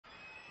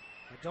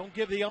Don't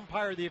give the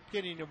umpire the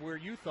opinion of where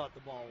you thought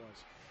the ball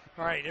was.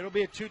 All right, it'll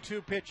be a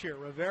 2-2 pitch here.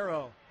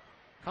 Rivero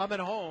coming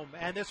home,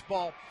 and this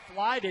ball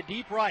fly to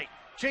deep right.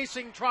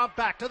 Chasing Trump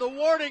back to the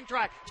warning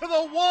track, to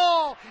the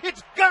wall.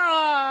 It's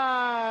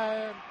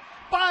gone!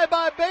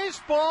 Bye-bye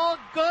baseball.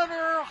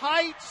 Gunnar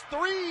Height's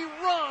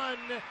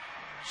 3-run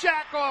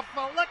jack off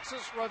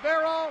Alexis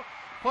Rivero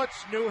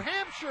puts New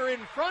Hampshire in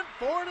front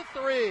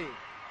 4-3.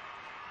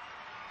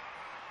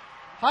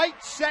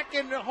 Height's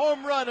second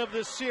home run of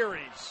the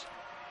series.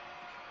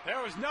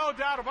 There was no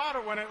doubt about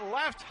it when it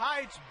left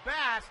Height's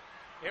bat.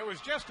 It was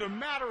just a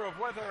matter of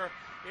whether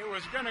it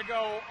was going to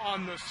go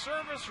on the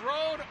service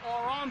road or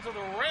onto the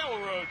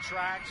railroad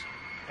tracks.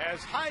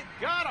 As Heidt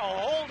got a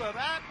hold of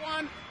that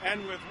one,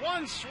 and with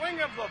one swing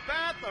of the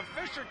bat, the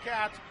Fisher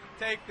Cats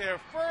take their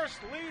first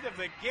lead of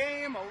the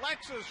game.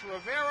 Alexis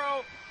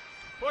Rivero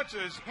puts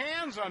his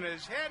hands on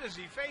his head as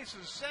he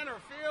faces center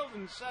field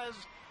and says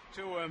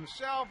to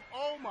himself,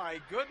 "Oh my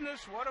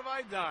goodness, what have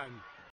I done?"